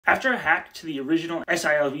After a hack to the original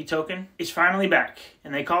sILV token, it's finally back,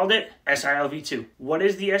 and they called it sILV2. What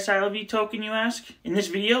is the sILV token, you ask? In this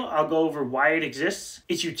video, I'll go over why it exists,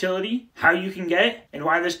 its utility, how you can get it, and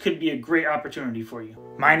why this could be a great opportunity for you.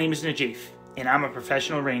 My name is Najaf, and I'm a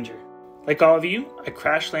professional ranger. Like all of you, I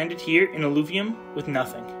crash landed here in Illuvium with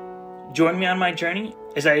nothing. Join me on my journey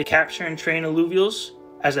as I capture and train Illuvials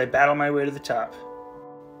as I battle my way to the top.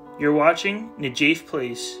 You're watching Najaf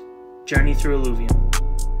Plays Journey Through Illuvium.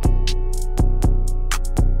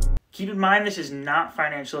 Keep in mind this is not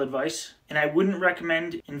financial advice, and I wouldn't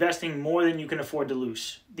recommend investing more than you can afford to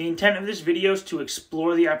lose. The intent of this video is to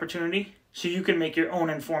explore the opportunity so you can make your own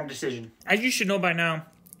informed decision. As you should know by now,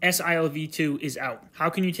 sILV2 is out. How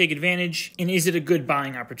can you take advantage, and is it a good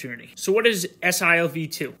buying opportunity? So what is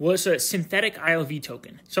sILV2? Well, it's a synthetic ILV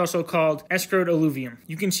token. It's also called escrowed Illuvium.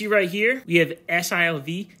 You can see right here, we have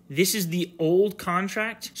sILV. This is the old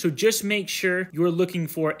contract, so just make sure you're looking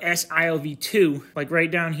for sILV2, like right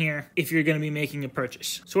down here, if you're gonna be making a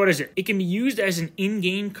purchase. So what is it? It can be used as an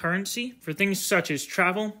in-game currency for things such as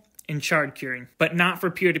travel and shard curing, but not for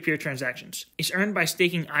peer-to-peer transactions. It's earned by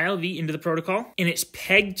staking ILV into the protocol, and it's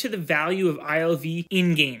pegged to the value of ILV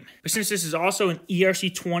in-game. But since this is also an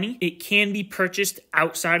ERC20, it can be purchased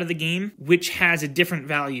outside of the game, which has a different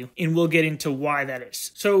value, and we'll get into why that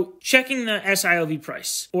is. So checking the sILV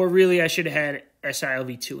price, or really I should have had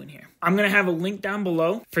sILV2 in here. I'm going to have a link down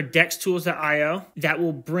below for dextools.io that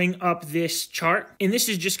will bring up this chart. And this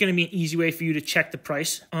is just going to be an easy way for you to check the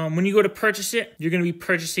price. When you go to purchase it, you're going to be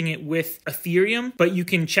purchasing it with Ethereum, but you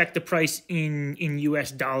can check the price in US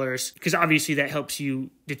dollars because obviously that helps you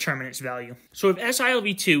determine its value. So if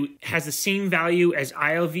sILV2 has the same value as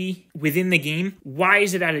ILV within the game, why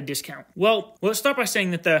is it at a discount? Well, let's start by saying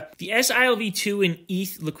that the sILV2 and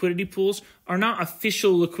ETH liquidity pools are not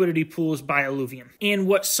official liquidity pools by Illuvium. And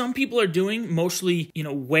what some people are doing, mostly,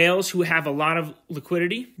 whales who have a lot of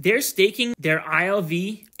liquidity, they're staking their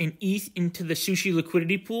ILV and ETH into the Sushi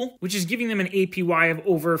liquidity pool, which is giving them an APY of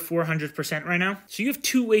over 400% right now. So you have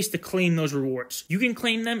two ways to claim those rewards. You can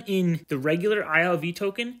claim them in the regular ILV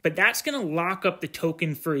token, but that's going to lock up the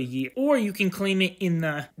token for a year. Or you can claim it in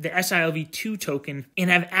the sILV2 token and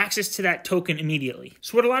have access to that token immediately.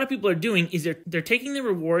 So what a lot of people are doing is they're taking the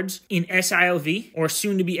rewards in sILV, or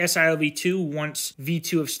soon to be sILV2 once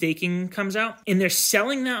V2 of staking comes out, and they're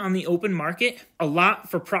selling that on the open market a lot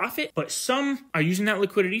for profit, but some are using that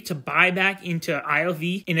liquidity to buy back into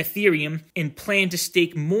ILV and Ethereum and plan to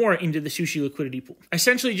stake more into the Sushi liquidity pool.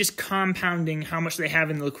 Essentially just compounding how much they have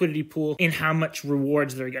in the liquidity pool and how much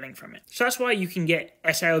rewards they're getting from it. So that's why you can get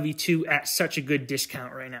sILV2 at such a good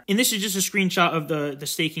discount right now. And this is just a screenshot of the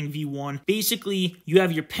staking V1. Basically, you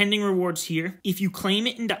have your pending rewards here. If you claim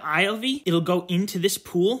it into ILV, it'll go into this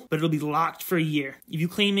pool, but it'll be locked for a year. If you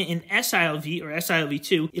claim it in sILV or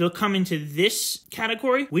sILV2, it'll come into this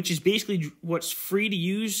category, which is basically what's free to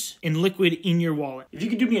use and liquid in your wallet. If you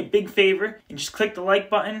could do me a big favor and just click the like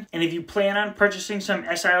button, and if you plan on purchasing some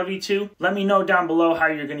sILV2, let me know down below how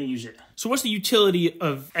you're going to use it. So what's the utility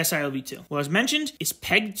of sILV2? Well, as mentioned, it's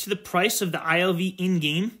pegged to the price of the ILV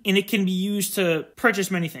in-game, and it can be used to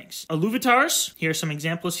purchase many things. Illuvatars, here are some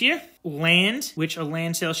examples here. Land, which a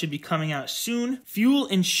land sale should be coming out soon. Fuel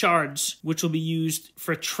and shards, which will be used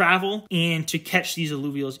for travel and to catch these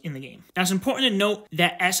Illuvials in the game. Now, it's important to note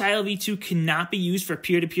that sILV2 cannot be used for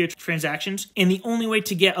peer-to-peer transactions, and the only way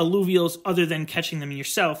to get Illuvials other than catching them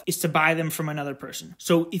yourself is to buy them from another person.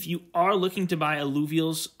 So if you are looking to buy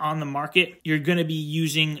Illuvials on the market, you're going to be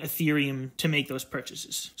using Ethereum to make those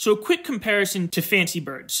purchases. So a quick comparison to Fancy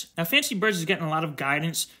Birds. Now, Fancy Birds is getting a lot of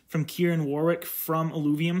guidance from Kieran Warwick from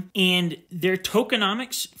Illuvium, and their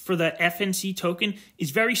tokenomics for the FNC token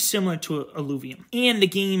is very similar to Illuvium. And the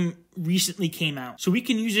game recently came out, so we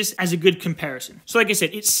can use this as a good comparison. So like I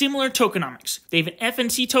said, it's similar tokenomics. They have an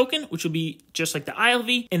FNC token, which will be just like the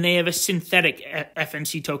ILV, and they have a synthetic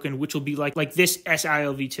FNC token, which will be like this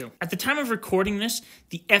sILV2. At the time of recording this,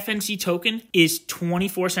 the FNC token is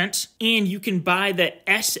 24 cents, and you can buy the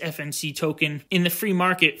sFNC token in the free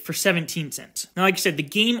market for 17 cents. Now, like I said, the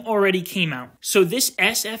game already came out, so this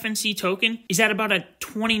sFNC token is at about a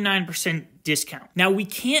 29% discount. Now, we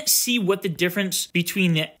can't see what the difference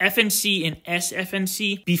between the FNC and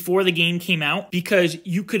sFNC before the game came out because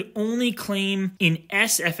you could only claim in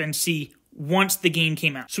sFNC once the game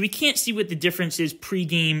came out. So we can't see what the difference is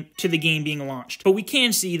pre-game to the game being launched. But we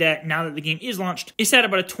can see that now that the game is launched, it's at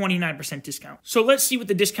about a 29% discount. So let's see what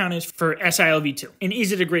the discount is for sILV2. And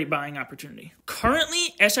is it a great buying opportunity?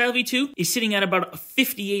 Currently, sILV2 is sitting at about a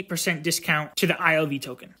 58% discount to the ILV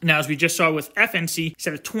token. Now, as we just saw with FNC, it's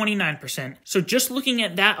at a 29%. So just looking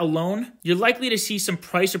at that alone, you're likely to see some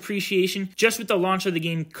price appreciation just with the launch of the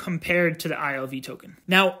game compared to the ILV token.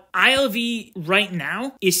 Now, ILV right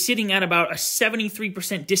now is sitting at about a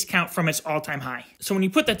 73% discount from its all-time high. So when you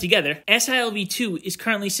put that together, sILV2 is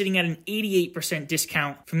currently sitting at an 88%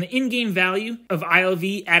 discount from the in-game value of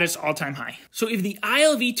ILV at its all-time high. So if the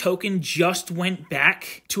ILV token just went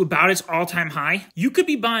back to about its all-time high, you could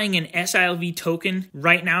be buying an sILV token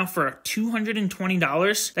right now for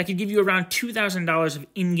 $220. That could give you around $2,000 of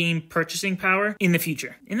in-game purchasing power in the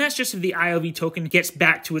future. And that's just if the ILV token gets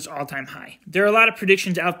back to its all-time high. There are a lot of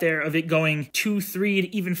predictions out there of it going 2, 3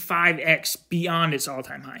 to even 5x beyond its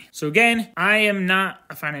all-time high. So again, I am not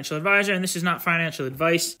a financial advisor and this is not financial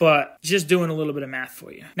advice, but just doing a little bit of math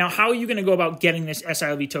for you. Now, how are you going to go about getting this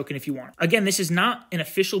sILV token if you want? Again, this is not an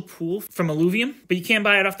official pool from Illuvium, but you can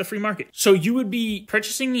buy it off the free market. So you would be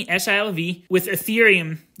purchasing the sILV with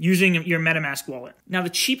Ethereum using your MetaMask wallet. Now, the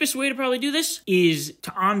cheapest way to probably do this is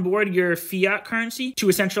to onboard your fiat currency to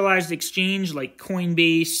a centralized exchange like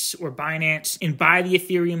Coinbase or Binance and buy the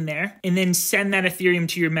Ethereum there, and then send that Ethereum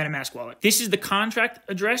to your MetaMask wallet. This is the contract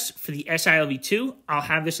address for the sILV2. I'll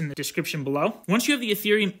have this in the description below. Once you have the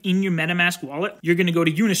Ethereum in your MetaMask wallet, you're going to go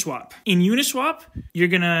to Uniswap. In Uniswap, you're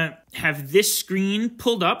going to have this screen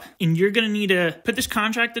pulled up, and you're going to need to put this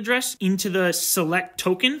contract address into the select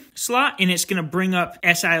token slot, and it's going to bring up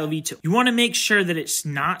sILV2. You want to make sure that it's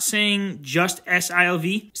not saying just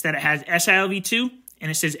sILV, so that it has sILV2, and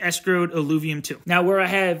it says escrowed Illuvium 2. Now, where I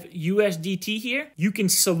have USDT here, you can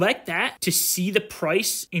select that to see the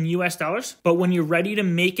price in US dollars. But when you're ready to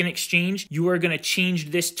make an exchange, you are going to change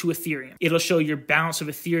this to Ethereum. It'll show your balance of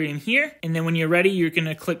Ethereum here. And then when you're ready, you're going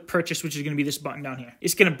to click purchase, which is going to be this button down here.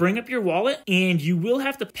 It's going to bring up your wallet, and you will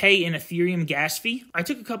have to pay an Ethereum gas fee. I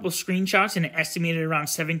took a couple of screenshots and it estimated around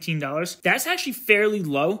 $17. That's actually fairly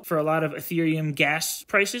low for a lot of Ethereum gas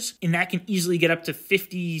prices. And that can easily get up to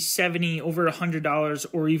 $50, $70, over $100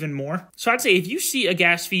 or even more. So I'd say if you see a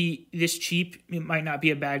gas fee this cheap, it might not be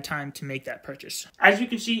a bad time to make that purchase. As you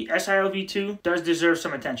can see, sILV2 does deserve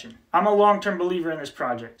some attention. I'm a long-term believer in this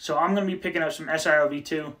project, so I'm going to be picking up some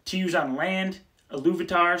sILV2 to use on land,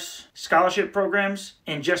 Illuvatars, scholarship programs,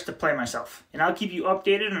 and just to play myself. And I'll keep you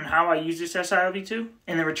updated on how I use this sILV2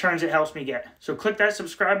 and the returns it helps me get. So click that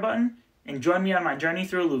subscribe button and join me on my journey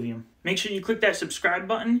through Illuvium. Make sure you click that subscribe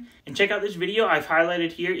button and check out this video I've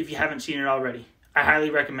highlighted here if you haven't seen it already. I highly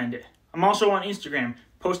recommend it. I'm also on Instagram,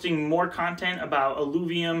 posting more content about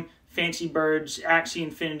Illuvium, Fancy Birds, Axie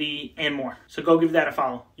Infinity, and more. So go give that a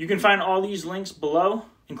follow. You can find all these links below,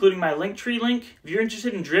 including my Linktree link. If you're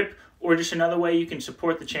interested in Drip or just another way you can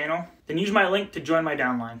support the channel, then use my link to join my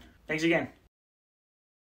downline. Thanks again.